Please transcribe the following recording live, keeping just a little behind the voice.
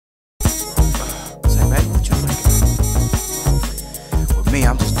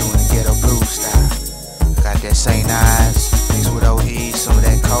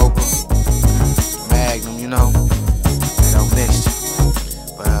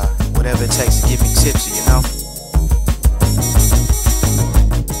whatever it takes to get me tipsy, you know?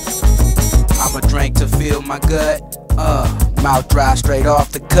 I'm a drink to fill my gut, mouth dry straight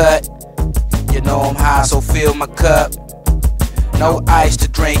off the cut. You know I'm high, so fill my cup. No ice to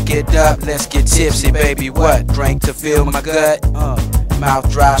drink it up, let's get tipsy, baby, what? Drink to fill my gut, mouth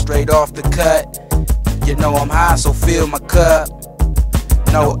dry straight off the cut. You know I'm high, so fill my cup.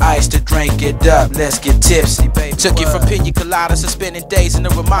 No ice to drink it up, let's get tipsy, baby. Took you from pina coladas to spending days in the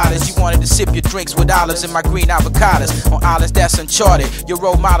Ramadas. You wanted to sip your drinks with olives and my green avocados. On islands that's uncharted, your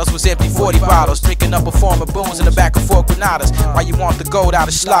role models was empty 40 bottles. Drinking up a form of booze in the back of 4 Granadas. Why you want the gold out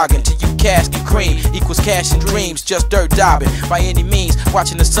of slogging? To you cash and cream equals cash and dreams, just dirt daubing. By any means,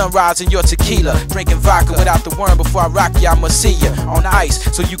 watching the sunrise in your tequila. Drinking vodka without the worm before I rock you, I must see ya on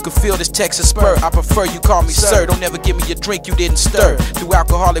ice so you can feel this Texas spur. I prefer you call me sir, don't ever give me a drink you didn't stir. Through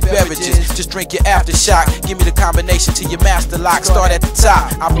alcoholic beverages, just drink your aftershock. Give me the combination to your master lock. Start at the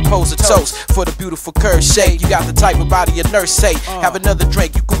top, I propose a toast for the beautiful curve shape. You got the type of body a nurse say. Have another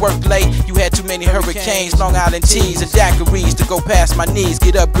drink, you can work late. You had too many hurricanes, Long Island teas, and daiquiris to go past my knees.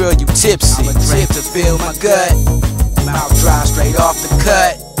 Get up girl, you tipsy. I'm a drink to fill my gut, mouth dry straight off the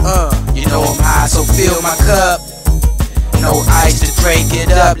cut. You know I'm high, so fill my cup. No ice to drink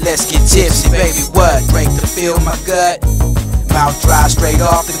it up, let's get tipsy, baby, what? Drink to fill my gut, mouth dry straight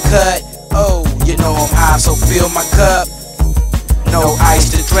off the cut. Oh, you know I'm high, so fill my cup. No ice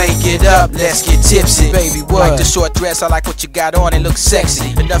to drink it up, let's get tipsy, baby, what? Like the short dress, I like what you got on, it looks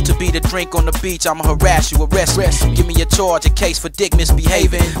sexy. Enough to be the drink on the beach, I'ma harass you, arrest me. Give me a charge, a case for dick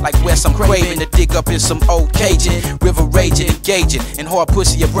misbehaving. Like West, I'm craving to dig up in some old Cajun. River raging, engaging, in hard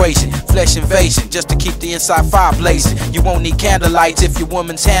pussy abrasion. Flesh invasion, just to keep the inside fire blazing. You won't need candlelights if your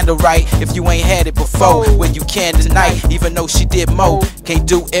woman's handle right. If you ain't had it before, when you can tonight. Even though she did more, can't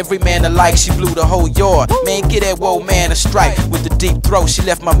do every man alike. She blew the whole yard, man, get that whoa man a strike. With the deep throat, she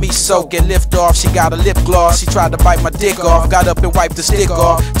left my meat soak and lift off. She got a lip gloss, she tried to bite my dick off. Got up and wiped the stick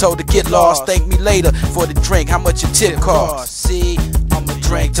off, told her get lost. Thank me later for the drink, how much your tip cost? See, I'm a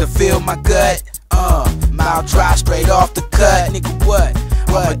drink to fill my gut, mouth dry straight off the cut. Nigga what?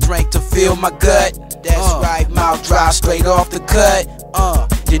 I'm a drink to fill my gut. That's right, mouth dry straight off the cut.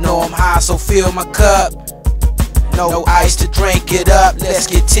 You know I'm high, so fill my cup. No ice to drink it up, let's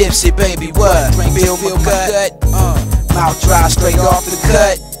get tipsy, baby, what? Drink fill my gut, mouth dry straight off the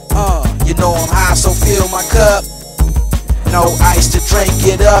cut. You know I'm high, so fill my cup. No ice to drink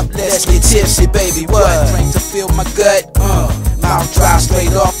it up, let's get tipsy, baby, what? Drink to fill my gut, mouth dry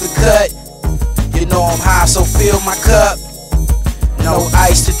straight off the cut. You know I'm high, so fill my cup. No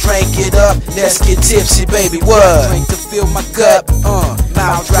ice to drink it up, let's get tipsy, baby, what? Drink to fill my gut,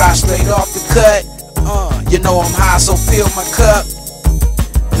 mouth dry straight off the cut. You know I'm high, so fill my cup.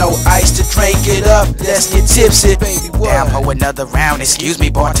 No ice to drink it up, let's get tipsy, baby, what? Damn, ho, another round, excuse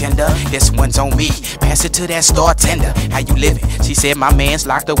me, bartender. This one's on me, pass it to that star tender. How you living? She said my man's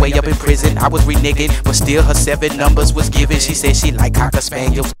locked away up in prison. I was reneging, but still her 7 numbers was given. She said she like Cocker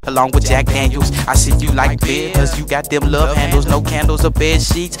Spaniels, along with Jack Daniels. I see you like beer, cause you got them love handles. No candles or bed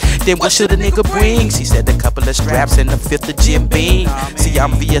sheets, then what should a nigga bring? She said a couple of straps and a 5th of Jim Beam. See,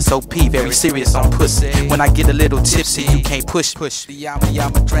 I'm VSOP, very serious on pussy. When I get a little tipsy, you can't push.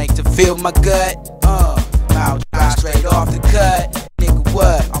 I'm a drink to fill my gut, mouth dry straight off the cut. Nigga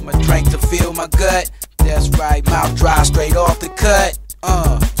what? I'm a drink to fill my gut. That's right, mouth dry straight off the cut.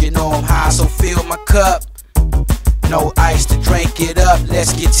 You know I'm high, so fill my cup. No ice to drink it up,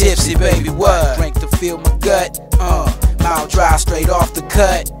 let's get tipsy, baby, what? Drink to fill my gut, mouth dry straight off the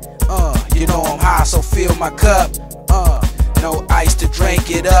cut. You know I'm high, so fill my cup. No ice to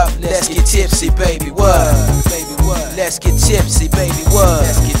drink it up, let's get tipsy, baby, what? Baby, what? Let's get tipsy, baby, what?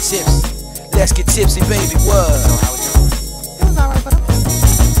 Let's get tipsy, baby, what?